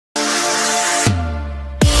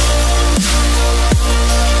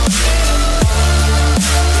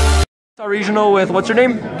Regional with what's your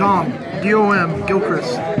name? Dom, D-O-M,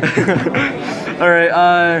 Gilchrist. Alright,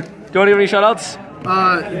 do you want to give any shoutouts?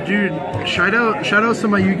 Dude, shoutouts to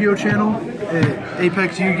my Yu-Gi-Oh channel,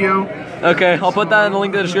 Apex Yu-Gi-Oh. Okay, I'll put that in the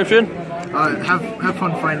link in the description. Have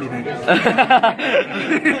fun finding it.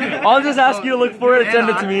 I'll just ask you to look for it and send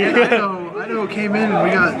it to me. Idaho came in and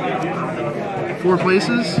we got 4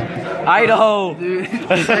 places. Idaho! Dude,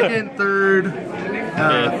 2nd, 3rd,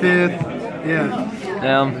 5th, yeah.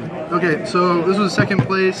 Damn. Okay, so this was 2nd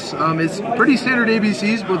place. It's pretty standard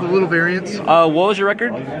ABCs with a little variance. What was your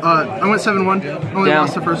record? I went 7-1. Only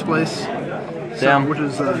lost to 1st place. Damn. So, which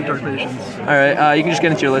is Dark Patience. Alright, you can just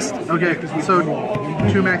get into your list. Okay, so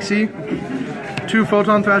 2 Maxi, 2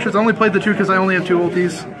 Photon Thrashers. I only played the 2 because I only have 2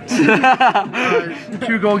 ultis.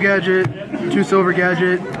 2 Gold Gadget, 2 Silver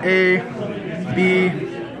Gadget, A, B,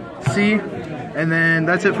 C, and then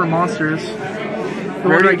that's it for monsters. The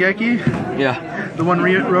one Raigeki. Yeah. The 1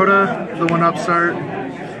 Rhoda, the 1 Upstart,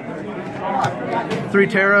 3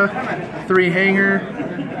 Terra, 3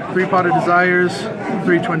 Hanger, 3 Pot of Desires,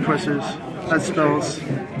 3 Twin Twisters. That's spells.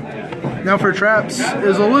 Now for traps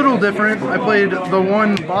is a little different. I played the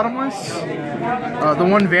 1 Bottomless, the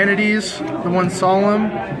 1 Vanities, the 1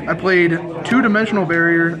 Solemn. I played 2 Dimensional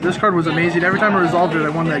Barrier. This card was amazing. Every time I resolved it, I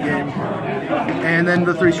won that game. And then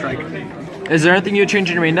the 3 Strike. Is there anything you would change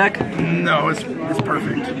in your main deck? No, it's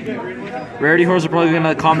perfect. Rarity Whores are probably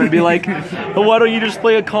gonna comment and be like, why don't you just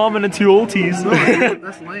play a common and 2 ultis? No,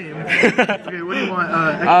 that's lame. Okay, what do you want?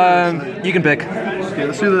 Extra you can pick. Okay,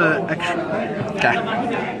 let's do the extra. Okay.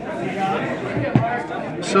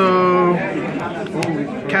 So,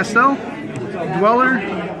 Castel, Dweller,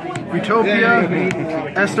 Utopia,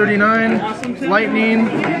 S39, Lightning,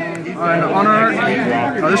 and Honor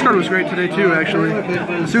Arc. This card was great today too, actually.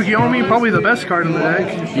 Tsukiyomi, probably the best card in the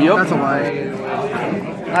deck. Yep. That's a lie.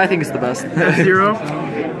 I think it's the best. F-Zero,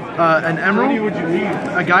 an Emerald,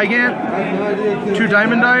 a Gigant, 2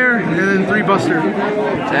 Diamond Dyer, and then 3 Buster.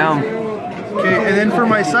 Damn. Okay, and then for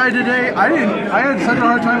my side today, I had such a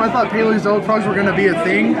hard time. I thought Paleozoic Frogs were gonna be a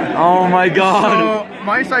thing. Oh my god. So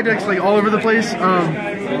my side deck's like all over the place.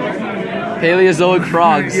 Paleozoic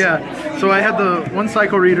Frogs. Yeah. So I had the 1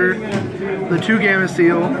 Cycle Reader, the 2 Gamma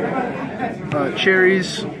Seal,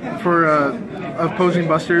 Cherries for opposing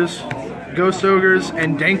Busters, Ghost Ogres,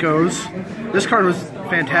 and Dankos. This card was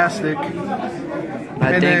fantastic.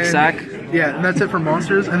 That dank sack. Yeah, and that's it for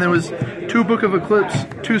monsters. And there was 2 Book of Eclipse,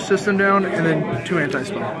 2 System Down, and then 2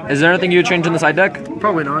 Anti-Spell. Is there anything you would change in the side deck?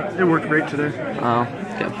 Probably not. It worked great today. Oh,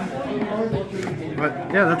 okay. But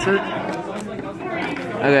yeah, that's it.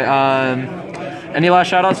 Okay, any last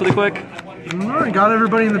shoutouts really quick? I got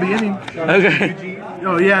everybody in the beginning. Okay.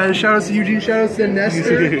 Oh yeah, shoutouts to Eugene, shoutouts to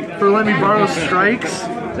Nestor for letting me borrow strikes.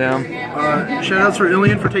 Damn. Shoutouts for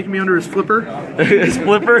Ilian for taking me under his flipper. His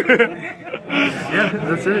flipper? Yeah,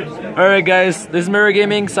 that's it. Alright guys, this is Mirror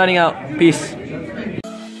Gaming signing out. Peace.